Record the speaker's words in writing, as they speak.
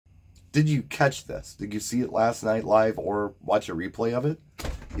Did you catch this? Did you see it last night live or watch a replay of it?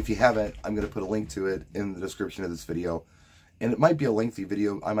 If you haven't, I'm going to put a link to it in the description of this video. And it might be a lengthy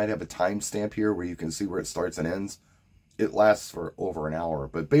video. I might have a timestamp here where you can see where it starts and ends. It lasts for over an hour.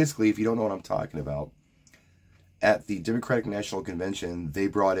 But basically, if you don't know what I'm talking about, at the Democratic National Convention, they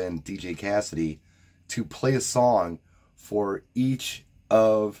brought in DJ Cassidy to play a song for each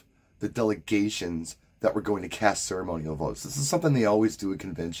of the delegations that were going to cast ceremonial votes. This is something they always do at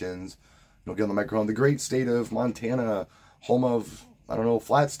conventions. You'll get on the microphone, the great state of Montana, home of, I don't know,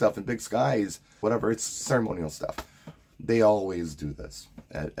 flat stuff and big skies, whatever. It's ceremonial stuff. They always do this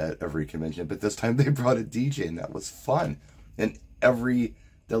at every convention. But this time they brought a DJ, and that was fun. And every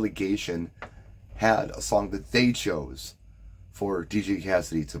delegation had a song that they chose for DJ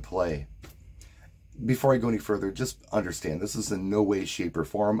Cassidy to play. Before I go any further, just understand, this is in no way, shape, or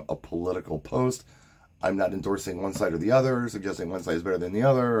form a political post. I'm not endorsing one side or the other, suggesting one side is better than the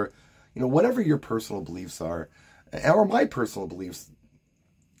other. Or, you know, whatever your personal beliefs are, or my personal beliefs,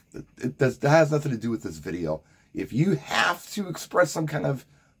 that has nothing to do with this video. If you have to express some kind of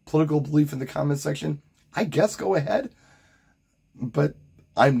political belief in the comment section, I guess go ahead. But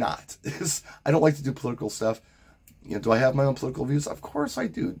I'm not. I don't like to do political stuff. You know, do I have my own political views? Of course I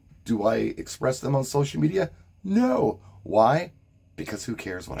do. Do I express them on social media? No. Why? Because who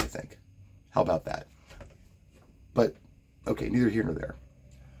cares what I think? How about that? But, okay, neither here nor there.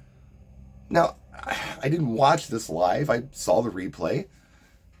 Now, I didn't watch this live. I saw the replay.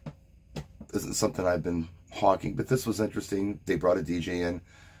 This isn't something I've been hawking, but this was interesting. They brought a DJ in.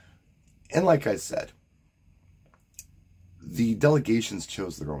 And like I said, the delegations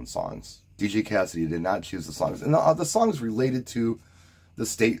chose their own songs. DJ Cassidy did not choose the songs. And the songs related to the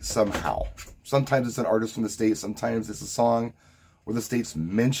state somehow. Sometimes it's an artist from the state. Sometimes it's a song where the state's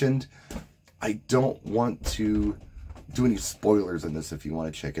mentioned. I don't want to do any spoilers in this if you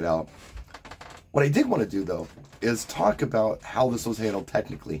want to check it out. What I did want to do, though, is talk about how this was handled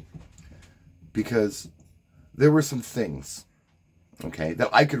technically. Because there were some things, okay, that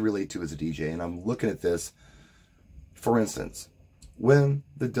I could relate to as a DJ. And I'm looking at this. For instance, when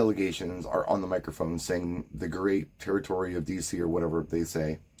the delegations are on the microphone saying the great territory of DC or whatever they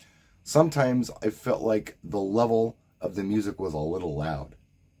say, sometimes I felt like the level of the music was a little loud.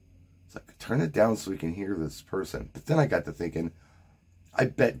 It's like, turn it down so we can hear this person. But then I got to thinking, I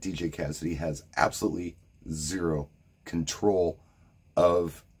bet DJ Cassidy has absolutely zero control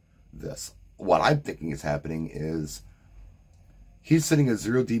of this. What I'm thinking is happening is he's sending a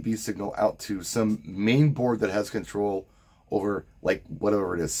 0 dB signal out to some main board that has control over, like,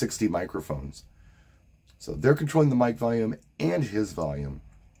 whatever it is, 60 microphones. So they're controlling the mic volume and his volume.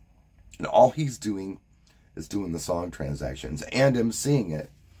 And all he's doing is doing the song transactions and emceeing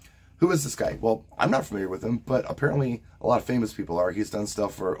it. Who is this guy? Well, I'm not familiar with him, but apparently a lot of famous people are. He's done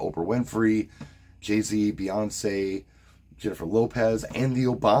stuff for Oprah Winfrey, Jay-Z, Beyonce, Jennifer Lopez, and the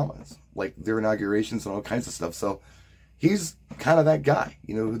Obamas. Like, their inaugurations and all kinds of stuff. So he's kind of that guy,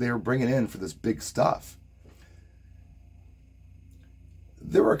 you know, who they were bringing in for this big stuff.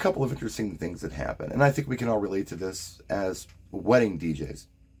 There were a couple of interesting things that happened, and I think we can all relate to this as wedding DJs,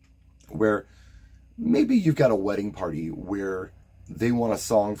 where maybe you've got a wedding party where they want a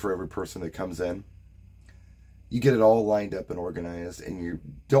song for every person that comes in. You get it all lined up and organized, and you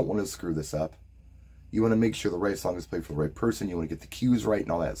don't want to screw this up. You want to make sure the right song is played for the right person. You want to get the cues right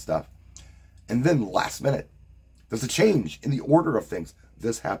and all that stuff. And then last minute, there's a change in the order of things.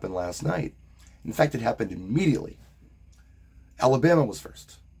 This happened last night. In fact, it happened immediately. Alabama was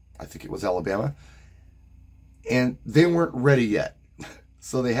first. I think it was Alabama. And they weren't ready yet.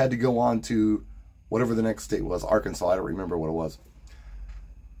 So they had to go on to whatever the next state was. Arkansas, I don't remember what it was.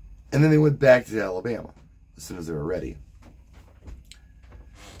 And then they went back to Alabama as soon as they were ready.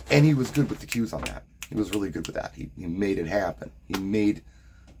 And he was good with the cues on that. He was really good with that. He made it happen. He made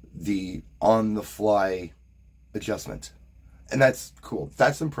the on-the-fly adjustment. And that's cool.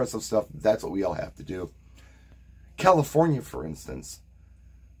 That's impressive stuff. That's what we all have to do. California, for instance,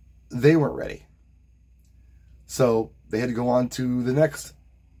 they weren't ready. So they had to go on to the next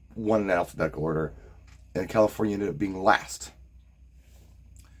one in alphabetical order. And California ended up being last.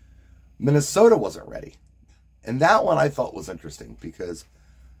 Minnesota wasn't ready. And that one I thought was interesting because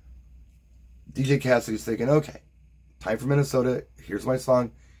DJ Cassidy's thinking, okay, time for Minnesota. Here's my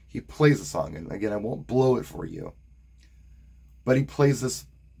song. He plays the song. And again, I won't blow it for you. But he plays this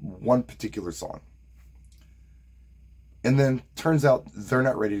one particular song. And then turns out they're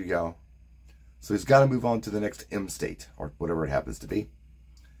not ready to go. So he's got to move on to the next M state, or whatever it happens to be,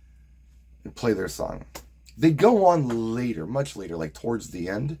 and play their song. They go on later, much later, like towards the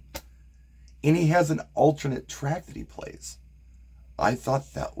end, and he has an alternate track that he plays I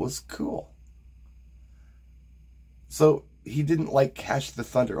thought that was cool. So he didn't like Catch the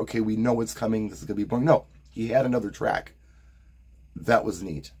Thunder. Okay, we know it's coming. This is going to be boring. No, he had another track. That was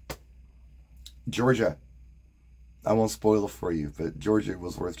neat. Georgia. I won't spoil it for you, but Georgia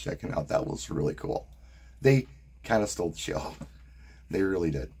was worth checking out. That was really cool. They kind of stole the show. They really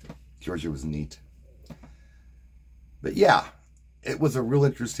did. Georgia was neat. But yeah, it was a real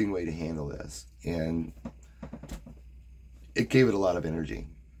interesting way to handle this. And it gave it a lot of energy.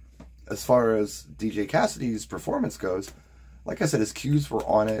 As far as DJ Cassidy's performance goes, like I said, his cues were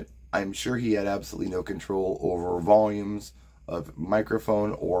on it. I'm sure he had absolutely no control over volumes of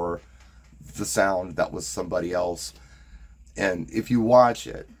microphone or the sound. That was somebody else. And if you watch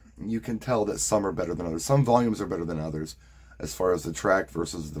it, you can tell that some are better than others. Some volumes are better than others as far as the track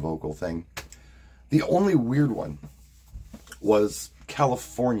versus the vocal thing. The only weird one was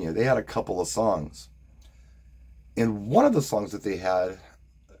California. They had a couple of songs. And one of the songs that they had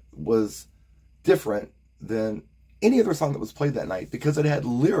was different than any other song that was played that night because it had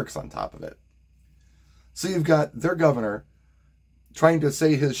lyrics on top of it. So you've got their governor trying to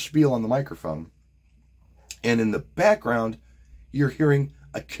say his spiel on the microphone. And in the background, you're hearing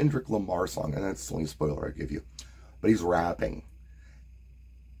a Kendrick Lamar song. And that's the only spoiler I give you. But he's rapping.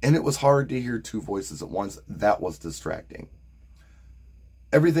 And it was hard to hear two voices at once. That was distracting.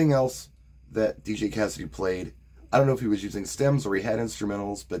 Everything else that DJ Cassidy played, I don't know if he was using stems or he had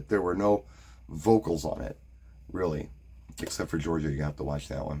instrumentals, but there were no vocals on it, really. Except for Georgia, you have to watch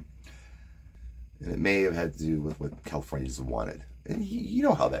that one. And it may have had to do with what Californians wanted. And you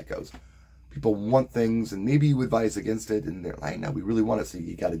know how that goes. People want things, and maybe you advise against it, and they're like, no, we really want it, so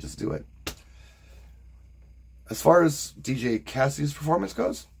you got to just do it. As far as DJ Cassidy's performance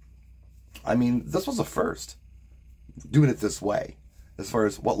goes, I mean, this was a first. Doing it this way. As far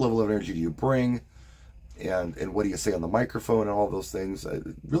as what level of energy do you bring, and what do you say on the microphone and all those things.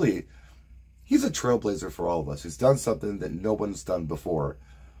 Really, he's a trailblazer for all of us. He's done something that no one's done before.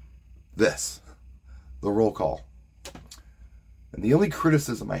 This. The roll call. And the only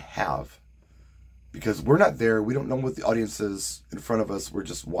criticism I have, because we're not there, we don't know what the audience is in front of us, we're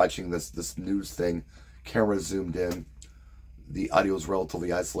just watching this news thing, camera zoomed in, the audio is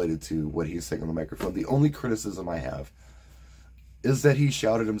relatively isolated to what he's saying on the microphone. The only criticism I have is that he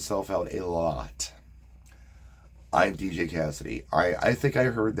shouted himself out a lot. I'm DJ Cassidy. I think I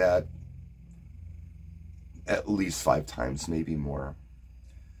heard that at least 5 times, maybe more.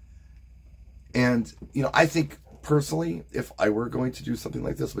 And, you know, I think personally, if I were going to do something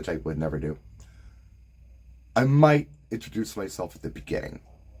like this, which I would never do, I might introduce myself at the beginning.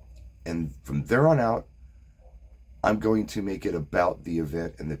 And from there on out, I'm going to make it about the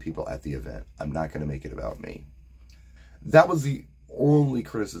event and the people at the event. I'm not going to make it about me. That was the only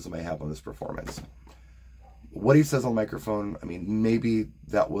criticism I have on this performance. What he says on the microphone, I mean, maybe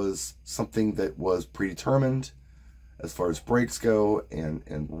that was something that was predetermined as far as breaks go,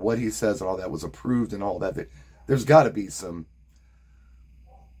 and what he says and all that was approved and all that. There's got to be some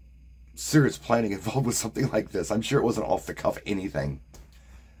serious planning involved with something like this. I'm sure it wasn't off the cuff anything.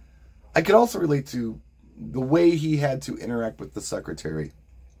 I could also relate to the way he had to interact with the secretary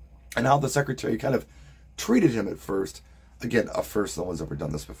and how the secretary kind of treated him at first. Again, a first, no one's ever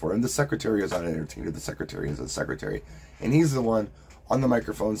done this before. And the secretary is not an entertainer. The secretary is a secretary. And he's the one on the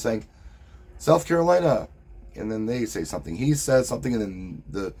microphone saying, South Carolina. And then they say something. He says something, and then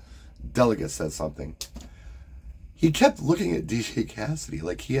the delegate says something. He kept looking at DJ Cassidy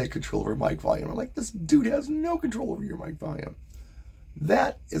like he had control over mic volume. I'm like, this dude has no control over your mic volume.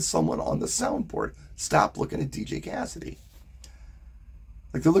 That is someone on the soundboard. Stop looking at DJ Cassidy.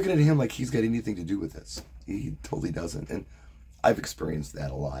 Like, they're looking at him like he's got anything to do with this. He totally doesn't. And I've experienced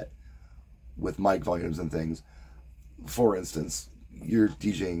that a lot with mic volumes and things. For instance, you're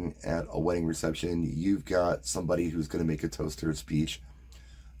DJing at a wedding reception. You've got somebody who's going to make a toast or a speech.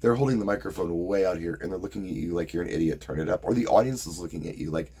 They're holding the microphone way out here, and they're looking at you like you're an idiot. Turn it up. Or the audience is looking at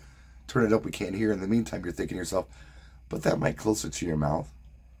you like, turn it up, we can't hear. In the meantime, you're thinking to yourself, put that mic closer to your mouth.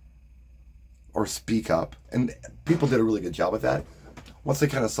 Or speak up. And people did a really good job with that. Once they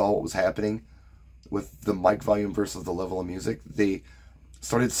kind of saw what was happening with the mic volume versus the level of music, they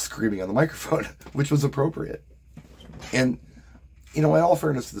started screaming on the microphone, which was appropriate. And, you know, in all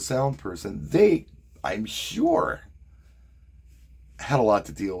fairness to the sound person, they, I'm sure, had a lot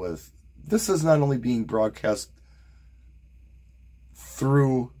to deal with. This is not only being broadcast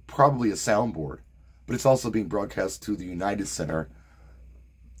through probably a soundboard, but it's also being broadcast to the United Center.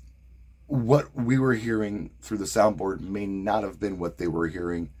 What we were hearing through the soundboard may not have been what they were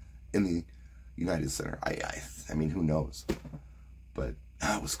hearing in the United Center. I mean, who knows? But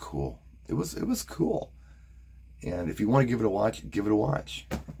it was cool. It was cool. And if you want to give it a watch, give it a watch.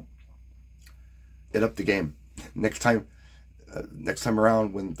 It upped the game. Next time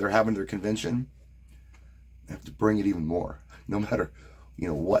around when they're having their convention, they have to bring it even more. No matter,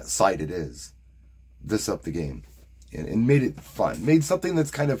 what side it is. This upped the game. And made it fun. Made something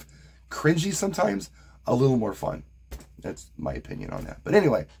that's kind of cringy sometimes a little more fun. That's my opinion on that. But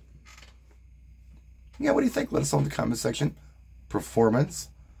anyway. Yeah, what do you think? Let us know in the comment section. Performance.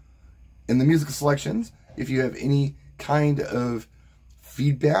 In the music selections, if you have any kind of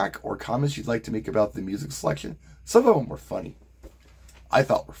feedback or comments you'd like to make about the music selection. Some of them were funny. I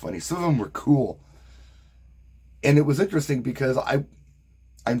thought were funny. Some of them were cool. And it was interesting because I'm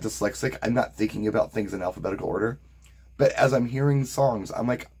dyslexic. I'm not thinking about things in alphabetical order. But as I'm hearing songs, I'm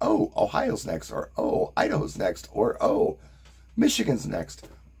like, oh, Ohio's next. Or, oh, Idaho's next. Or, oh, Michigan's next.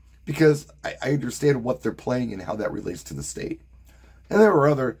 Because I understand what they're playing and how that relates to the state. And there were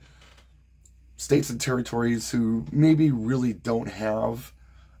other states and territories who maybe really don't have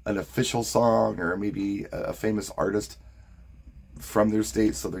an official song or maybe a famous artist from their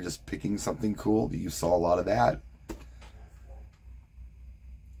state, so they're just picking something cool. You saw a lot of that.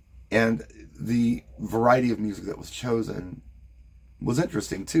 And the variety of music that was chosen was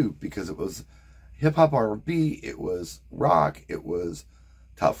interesting too, because it was hip-hop, R&B, it was rock, it was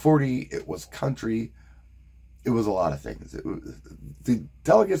top 40, it was country, it was a lot of things. The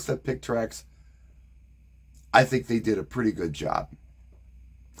delegates that picked tracks, I think they did a pretty good job.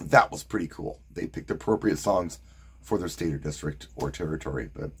 That was pretty cool. They picked appropriate songs for their state or district or territory.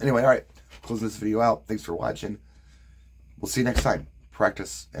 But anyway, all right, closing this video out. Thanks for watching. We'll see you next time.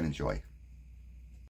 Practice and enjoy.